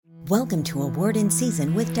Welcome to A Word in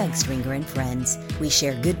Season with Doug Stringer and friends. We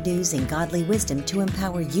share good news and godly wisdom to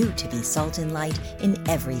empower you to be salt and light in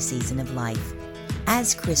every season of life.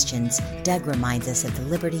 As Christians, Doug reminds us of the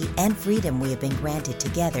liberty and freedom we have been granted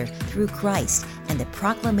together through Christ and the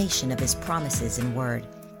proclamation of His promises and word.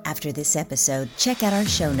 After this episode, check out our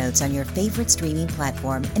show notes on your favorite streaming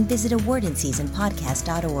platform and visit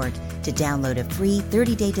awordinseasonpodcast.org to download a free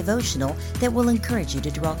 30-day devotional that will encourage you to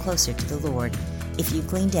draw closer to the Lord. If you've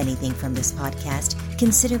gleaned anything from this podcast,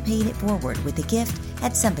 consider paying it forward with a gift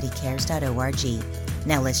at somebodycares.org.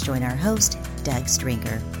 Now let's join our host, Doug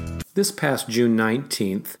Stringer. This past June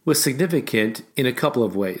 19th was significant in a couple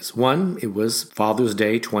of ways. One, it was Father's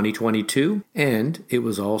Day 2022, and it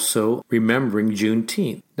was also remembering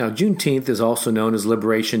Juneteenth. Now, Juneteenth is also known as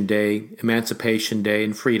Liberation Day, Emancipation Day,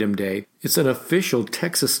 and Freedom Day. It's an official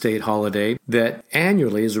Texas state holiday that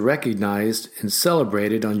annually is recognized and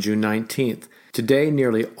celebrated on June 19th. Today,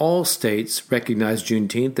 nearly all states recognize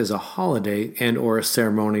Juneteenth as a holiday and or a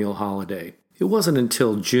ceremonial holiday. It wasn't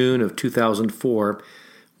until June of 2004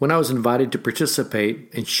 when I was invited to participate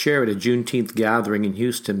and share at a Juneteenth gathering in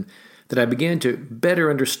Houston that I began to better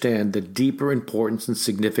understand the deeper importance and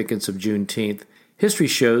significance of Juneteenth. History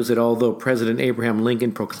shows that although President Abraham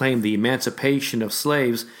Lincoln proclaimed the emancipation of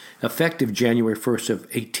slaves effective January 1st of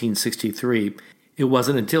 1863, it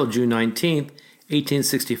wasn't until June 19th,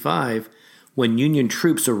 1865, when Union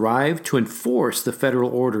troops arrived to enforce the federal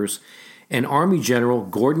orders, and Army General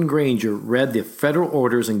Gordon Granger read the federal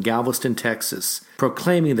orders in Galveston, Texas,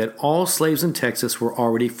 proclaiming that all slaves in Texas were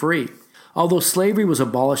already free. Although slavery was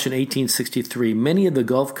abolished in 1863, many of the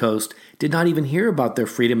Gulf Coast did not even hear about their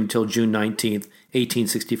freedom until June 19,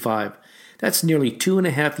 1865. That's nearly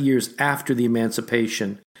 2.5 years after the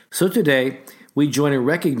emancipation. So today, we join in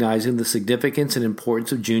recognizing the significance and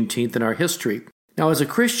importance of Juneteenth in our history. Now, as a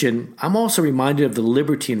Christian, I'm also reminded of the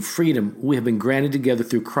liberty and freedom we have been granted together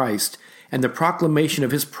through Christ and the proclamation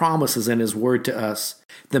of His promises and His word to us.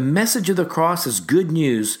 The message of the cross is good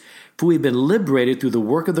news, for we've been liberated through the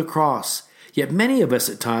work of the cross. Yet many of us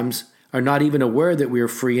at times are not even aware that we are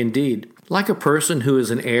free indeed. Like a person who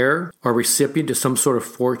is an heir or recipient of some sort of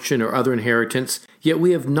fortune or other inheritance, yet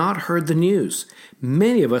we have not heard the news.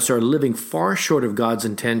 Many of us are living far short of God's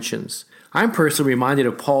intentions. I'm personally reminded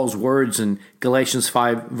of Paul's words in Galatians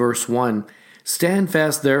 5, verse 1. Stand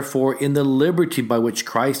fast, therefore, in the liberty by which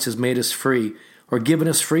Christ has made us free, or given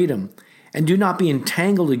us freedom, and do not be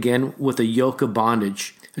entangled again with a yoke of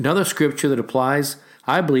bondage. Another scripture that applies,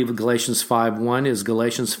 I believe, in Galatians 5:1 is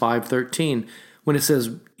Galatians 5:13, when it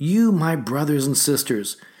says, You, my brothers and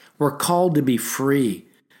sisters, were called to be free,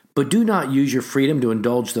 but do not use your freedom to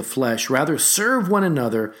indulge the flesh. Rather, serve one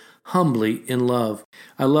another humbly in love.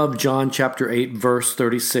 I love John chapter 8, verse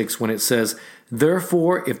 36, when it says,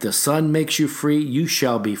 Therefore, if the Son makes you free, you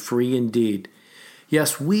shall be free indeed.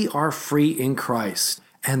 Yes, we are free in Christ.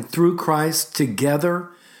 And through Christ,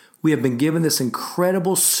 together, we have been given this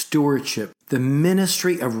incredible stewardship, the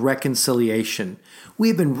ministry of reconciliation. We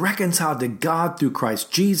have been reconciled to God through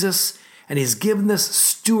Christ Jesus, and He's given us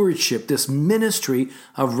stewardship, this ministry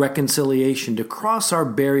of reconciliation, to cross our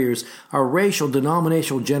barriers, our racial,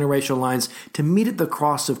 denominational, generational lines, to meet at the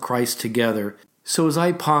cross of Christ together. So as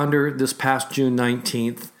I ponder this past June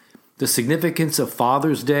 19th, the significance of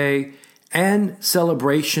Father's Day and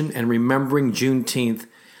celebration and remembering Juneteenth,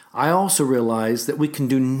 I also realize that we can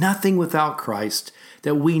do nothing without Christ,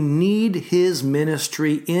 that we need His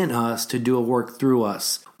ministry in us to do a work through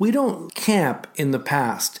us. We don't camp in the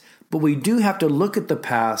past, but we do have to look at the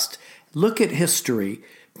past, look at history,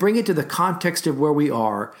 bring it to the context of where we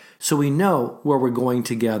are so we know where we're going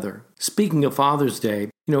together. Speaking of Father's Day,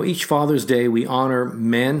 each Father's Day we honor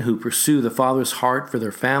men who pursue the Father's heart for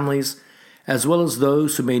their families, as well as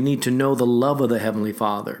those who may need to know the love of the Heavenly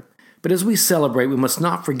Father. But as we celebrate, we must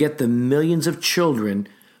not forget the millions of children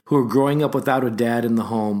who are growing up without a dad in the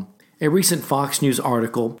home. A recent Fox News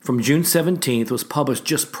article from June 17th was published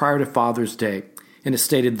just prior to Father's Day, and it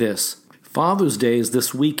stated this: Father's Day is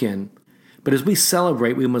this weekend, but as we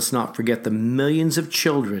celebrate, we must not forget the millions of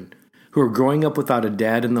children who are growing up without a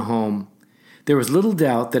dad in the home. There is little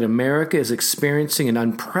doubt that America is experiencing an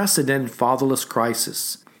unprecedented fatherless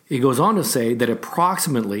crisis. It goes on to say that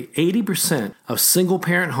approximately 80% of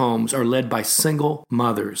single-parent homes are led by single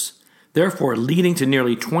mothers, therefore leading to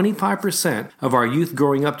nearly 25% of our youth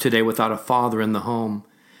growing up today without a father in the home.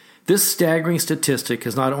 This staggering statistic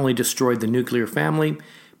has not only destroyed the nuclear family,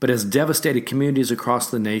 but has devastated communities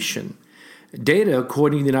across the nation. Data,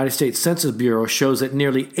 according to the United States Census Bureau, shows that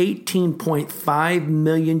nearly 18.5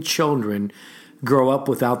 million children grow up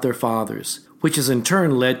without their fathers, which has in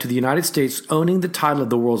turn led to the United States owning the title of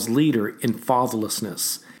the world's leader in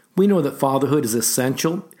fatherlessness. We know that fatherhood is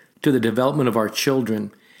essential to the development of our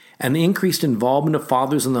children, and the increased involvement of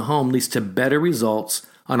fathers in the home leads to better results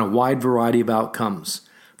on a wide variety of outcomes,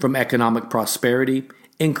 from economic prosperity,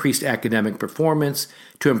 increased academic performance,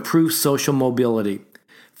 to improved social mobility.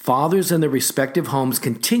 Fathers in their respective homes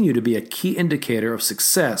continue to be a key indicator of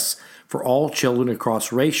success for all children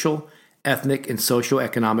across racial, ethnic, and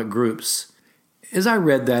socioeconomic groups. As I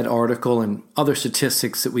read that article and other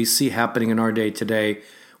statistics that we see happening in our day today,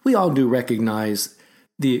 we all do recognize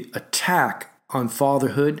the attack on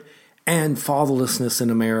fatherhood and fatherlessness in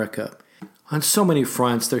America. On so many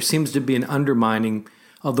fronts, there seems to be an undermining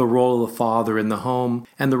of the role of the father in the home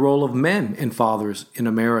and the role of men and fathers in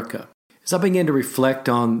America. As I began to reflect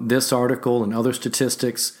on this article and other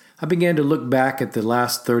statistics, I began to look back at the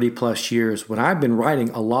last 30 plus years when I've been writing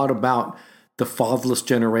a lot about the fatherless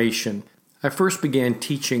generation. I first began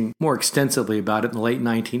teaching more extensively about it in the late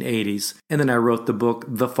 1980s, and then I wrote the book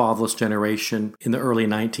The Fatherless Generation in the early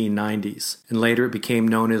 1990s. And later it became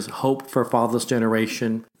known as Hope for a Fatherless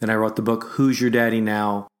Generation. Then I wrote the book Who's Your Daddy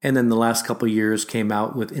Now? And then the last couple of years came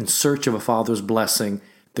out with In Search of a Father's Blessing,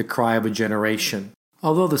 The Cry of a Generation.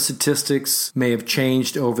 Although the statistics may have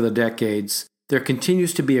changed over the decades, there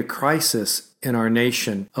continues to be a crisis in our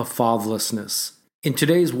nation of fatherlessness. In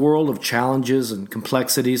today's world of challenges and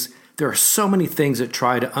complexities, there are so many things that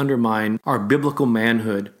try to undermine our biblical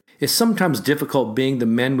manhood. It's sometimes difficult being the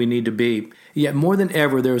men we need to be, yet more than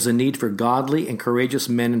ever there is a need for godly and courageous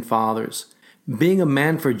men and fathers. Being a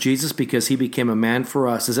man for Jesus because he became a man for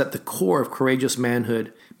us is at the core of courageous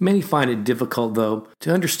manhood. Many find it difficult, though,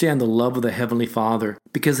 to understand the love of the Heavenly Father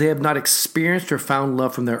because they have not experienced or found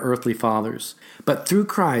love from their earthly fathers. But through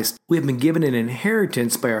Christ, we have been given an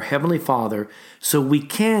inheritance by our Heavenly Father so we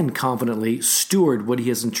can confidently steward what he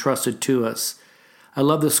has entrusted to us. I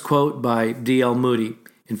love this quote by D.L. Moody.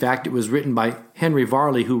 In fact, it was written by Henry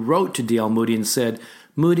Varley, who wrote to D.L. Moody and said,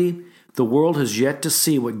 "Moody, the world has yet to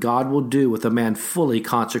see what God will do with a man fully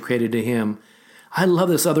consecrated to him." I love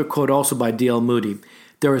this other quote also by D.L. Moody.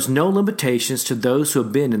 "There is no limitations to those who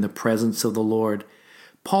have been in the presence of the Lord."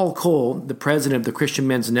 Paul Cole, the president of the Christian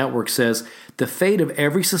Men's Network, says, "The fate of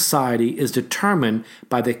every society is determined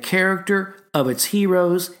by the character of its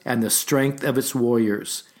heroes and the strength of its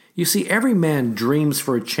warriors." You see, every man dreams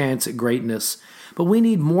for a chance at greatness, but we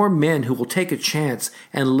need more men who will take a chance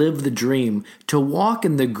and live the dream, to walk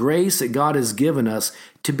in the grace that God has given us,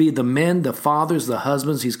 to be the men, the fathers, the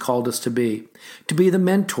husbands he's called us to be the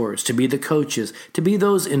mentors, to be the coaches, to be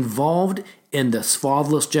those involved in this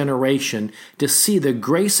fatherless generation, to see the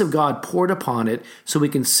grace of God poured upon it so we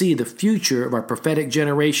can see the future of our prophetic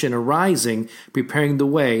generation arising, preparing the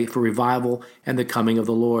way for revival and the coming of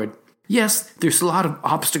the Lord. Yes, there's a lot of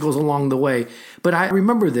obstacles along the way, but I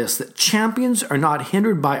remember this, that champions are not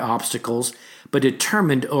hindered by obstacles, but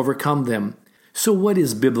determined to overcome them. So what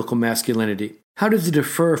is biblical masculinity? How does it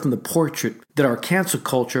differ from the portrait that our cancel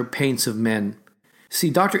culture paints of men? See,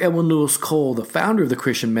 Dr. Edwin Lewis Cole, the founder of the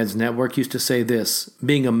Christian Men's Network, used to say this: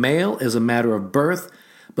 "Being a male is a matter of birth,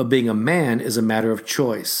 but being a man is a matter of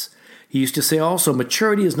choice." He used to say also,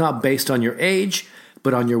 maturity is not based on your age,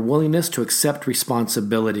 but on your willingness to accept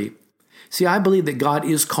responsibility. See, I believe that God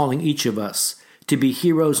is calling each of us to be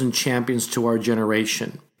heroes and champions to our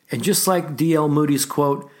generation. And just like D.L. Moody's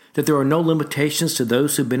quote, that there are no limitations to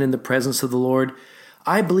those who've been in the presence of the Lord,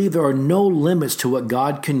 I believe there are no limits to what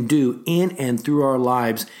God can do in and through our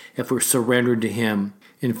lives if we're surrendered to him.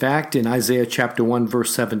 In fact, in Isaiah chapter 1,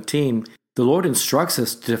 verse 17, the Lord instructs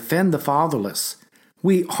us to defend the fatherless.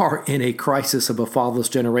 We are in a crisis of a fatherless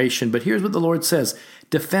generation, but here's what the Lord says: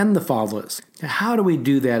 defend the fatherless. Now, how do we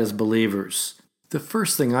do that as believers? The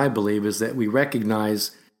first thing I believe is that we recognize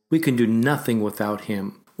we can do nothing without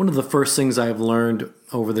him. One of the first things I've learned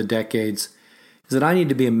over the decades is that I need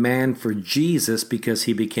to be a man for Jesus because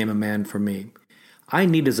he became a man for me. I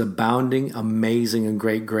need his abounding, amazing, and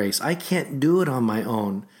great grace. I can't do it on my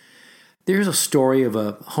own. There's a story of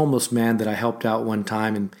a homeless man that I helped out one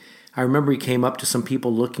time, and I remember he came up to some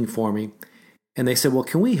people looking for me, and they said, "Well,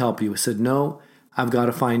 can we help you?" I said, "No, I've got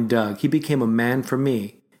to find Doug. He became a man for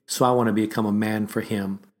me, so I want to become a man for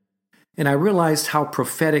him." And I realized how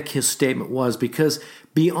prophetic his statement was, because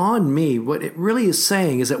beyond me, what it really is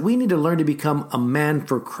saying is that we need to learn to become a man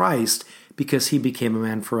for Christ because he became a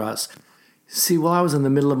man for us. See, while I was in the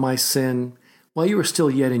middle of my sin, while you were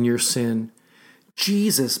still yet in your sin,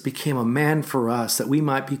 Jesus became a man for us that we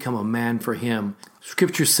might become a man for him.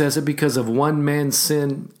 Scripture says that because of one man's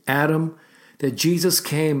sin, Adam, that Jesus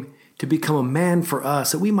came to become a man for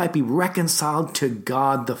us, that we might be reconciled to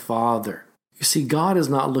God the Father. You see, God is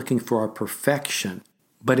not looking for our perfection,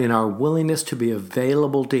 but in our willingness to be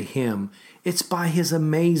available to him It's by His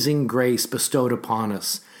amazing grace bestowed upon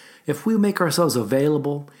us. If we make ourselves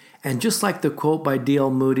available, and just like the quote by D.L.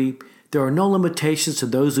 Moody, there are no limitations to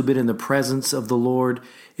those who've been in the presence of the Lord.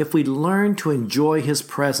 If we learn to enjoy His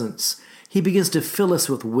presence, He begins to fill us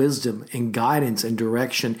with wisdom and guidance and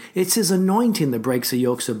direction. It's His anointing that breaks the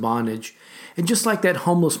yokes of bondage. And just like that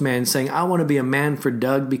homeless man saying, I want to be a man for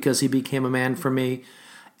Doug because he became a man for me,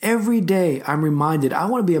 every day I'm reminded I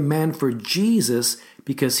want to be a man for Jesus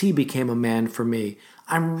because He became a man for me.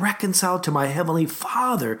 I'm reconciled to my Heavenly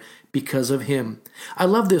Father because of Him. I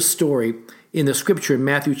love this story in the scripture in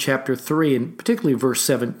Matthew chapter 3, and particularly verse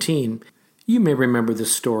 17. You may remember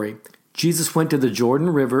this story. Jesus went to the Jordan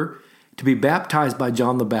River to be baptized by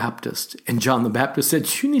John the Baptist. And John the Baptist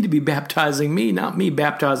said, you need to be baptizing me, not me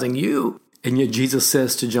baptizing you. And yet Jesus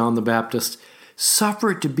says to John the Baptist,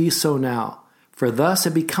 suffer it to be so now, for thus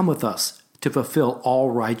it becometh us to fulfill all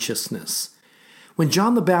righteousness. When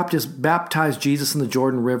John the Baptist baptized Jesus in the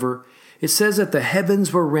Jordan River, it says that the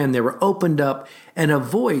heavens were rent, they were opened up, and a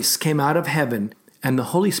voice came out of heaven, and the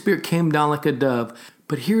Holy Spirit came down like a dove.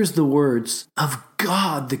 But here's the words of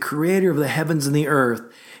God, the creator of the heavens and the earth.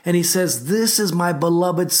 And He says, this is my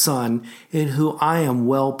beloved Son, in whom I am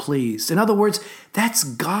well pleased. In other words, that's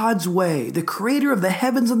God's way, the creator of the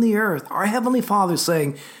heavens and the earth, our Heavenly Father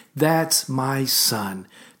saying, that's my Son,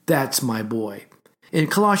 that's my boy. In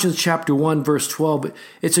Colossians chapter 1, verse 12,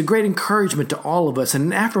 it's a great encouragement to all of us and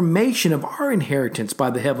an affirmation of our inheritance by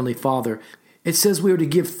the Heavenly Father. It says we are to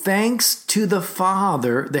give thanks to the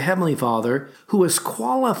Father, the Heavenly Father, who has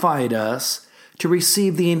qualified us to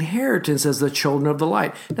receive the inheritance as the children of the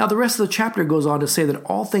light. Now, the rest of the chapter goes on to say that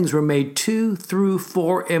all things were made to, through,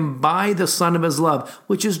 for, and by the Son of His love,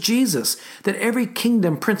 which is Jesus. That every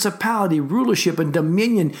kingdom, principality, rulership, and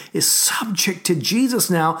dominion is subject to Jesus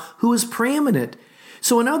now, who is preeminent.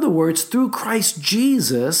 So in other words, through Christ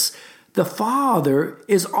Jesus, the Father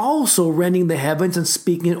is also rending the heavens and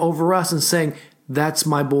speaking over us and saying, that's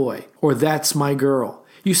my boy, or that's my girl.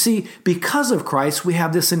 You see, because of Christ, we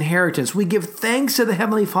have this inheritance. We give thanks to the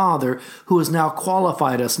Heavenly Father who has now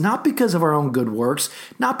qualified us, not because of our own good works,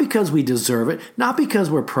 not because we deserve it, not because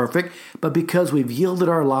we're perfect, but because we've yielded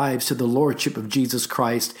our lives to the Lordship of Jesus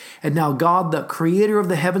Christ. And now God, the creator of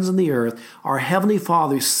the heavens and the earth, our Heavenly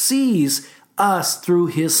Father, sees us through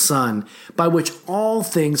His Son, by which all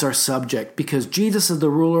things are subject, because Jesus is the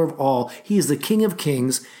ruler of all. He is the King of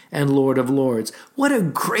kings and Lord of lords. What a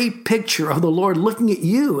great picture of the Lord looking at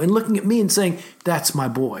you and looking at me and saying, that's my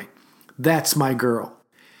boy, that's my girl.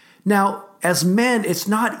 Now, as men, it's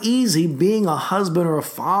not easy being a husband or a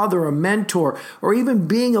father or a mentor or even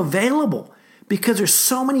being available because there's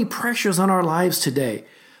so many pressures on our lives today.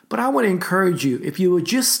 But I want to encourage you, if you would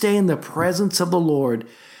just stay in the presence of the Lord,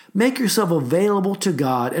 make yourself available to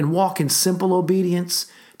God and walk in simple obedience,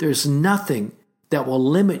 there's nothing that will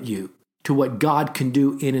limit you to what God can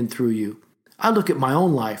do in and through you. I look at my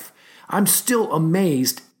own life. I'm still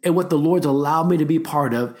amazed at what the Lord's allowed me to be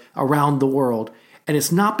part of around the world. And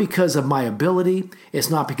it's not because of my ability. It's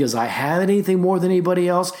not because I have anything more than anybody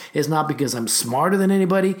else. It's not because I'm smarter than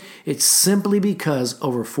anybody. It's simply because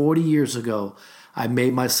over 40 years ago, I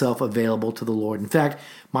made myself available to the Lord. In fact,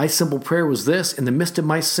 my simple prayer was this, in the midst of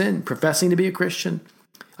my sin, professing to be a Christian.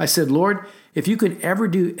 I said, Lord, if you could ever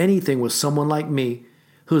do anything with someone like me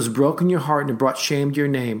who has broken your heart and brought shame to your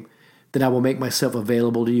name, then I will make myself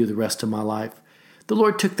available to you the rest of my life. The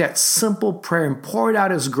Lord took that simple prayer and poured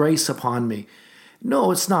out His grace upon me.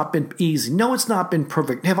 No, it's not been easy. No, it's not been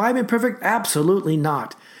perfect. Have I been perfect? Absolutely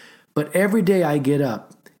not. But every day I get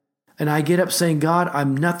up, and I get up saying, God,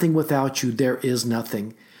 I'm nothing without you. There is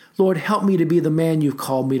nothing. Lord, help me to be the man you've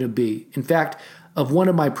called me to be. In fact, of one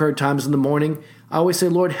of my prayer times in the morning, I always say,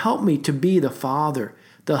 Lord, help me to be the father,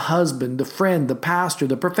 the husband, the friend, the pastor,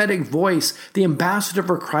 the prophetic voice, the ambassador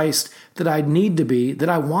for Christ that I need to be, that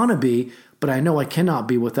I want to be, but I know I cannot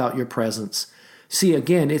be without your presence. See,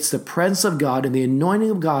 again, it's the presence of God and the anointing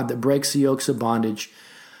of God that breaks the yokes of bondage.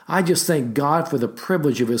 I just thank God for the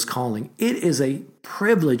privilege of His calling. It is a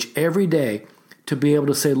privilege every day to be able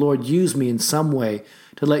to say, Lord, use me in some way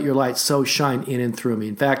to let your light so shine in and through me.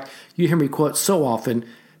 In fact, you hear me quote so often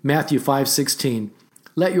Matthew 5:16,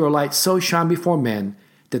 let your light so shine before men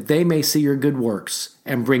that they may see your good works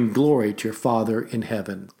and bring glory to your Father in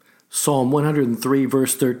heaven. Psalm 103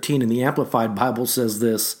 verse 13 in the Amplified Bible says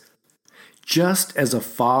this, just as a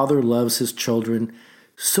father loves his children,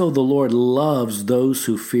 so the Lord loves those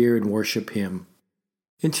who fear and worship Him.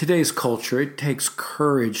 In today's culture, it takes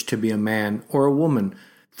courage to be a man or a woman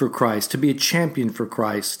for Christ, to be a champion for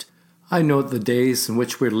Christ. I know the days in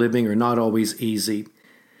which we're living are not always easy,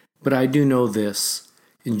 but I do know this.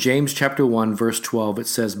 In James chapter 1, verse 12, it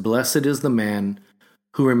says, "Blessed is the man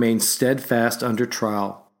who remains steadfast under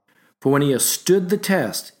trial. For when he has stood the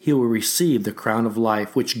test, he will receive the crown of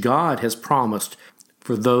life, which God has promised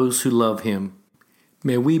for those who love him."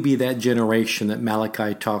 May we be that generation that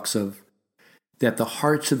Malachi talks of, that the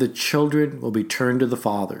hearts of the children will be turned to the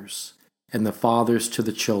fathers, and the fathers to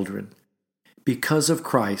the children. Because of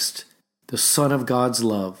Christ, the Son of God's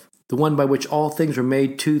love, the one by which all things were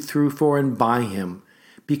made to, through, for, and by him.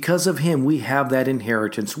 Because of him, we have that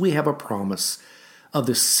inheritance. We have a promise of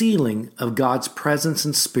the sealing of God's presence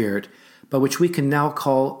and Spirit, by which we can now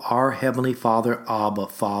call our Heavenly Father Abba,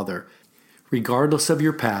 Father. Regardless of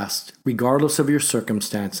your past, regardless of your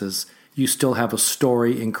circumstances, you still have a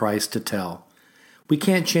story in Christ to tell. We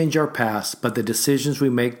can't change our past, but the decisions we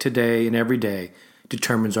make today and every day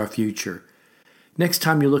determines our future. Next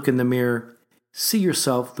time you look in the mirror, see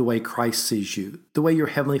yourself the way Christ sees you, the way your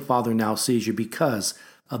Heavenly Father now sees you because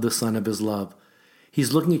of the Son of His love.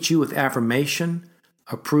 He's looking at you with affirmation,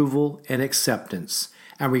 approval, and acceptance.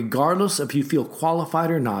 And regardless if you feel qualified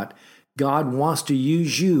or not, God wants to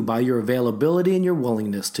use you by your availability and your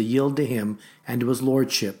willingness to yield to Him and to His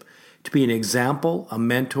Lordship, to be an example, a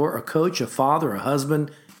mentor, a coach, a father, a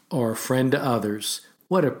husband, or a friend to others.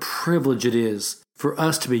 What a privilege it is for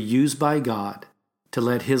us to be used by God to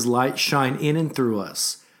let His light shine in and through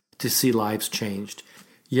us to see lives changed.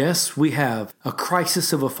 Yes, we have a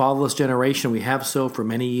crisis of a fatherless generation. We have so for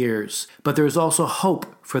many years. But there is also hope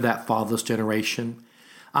for that fatherless generation.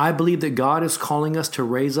 I believe that God is calling us to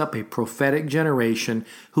raise up a prophetic generation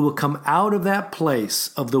who will come out of that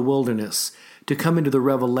place of the wilderness to come into the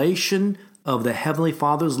revelation of the Heavenly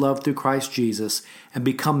Father's love through Christ Jesus and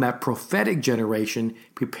become that prophetic generation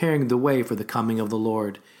preparing the way for the coming of the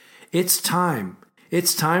Lord. It's time.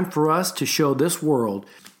 It's time for us to show this world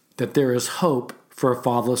that there is hope for a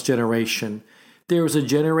fatherless generation. There is a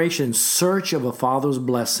generation in search of a father's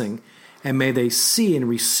blessing, and may they see and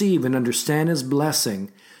receive and understand His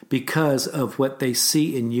blessing because of what they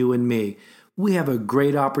see in you and me. We have a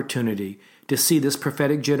great opportunity to see this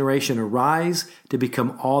prophetic generation arise to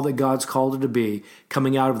become all that God's called it to be,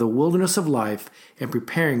 coming out of the wilderness of life and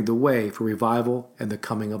preparing the way for revival and the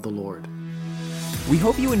coming of the Lord. We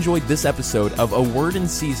hope you enjoyed this episode of A Word in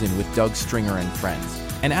Season with Doug Stringer and friends,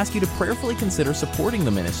 and ask you to prayerfully consider supporting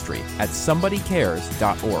the ministry at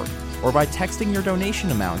somebodycares.org or by texting your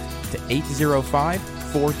donation amount to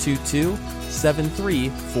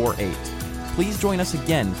 805-422-7348. Please join us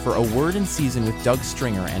again for A Word in Season with Doug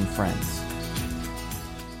Stringer and friends.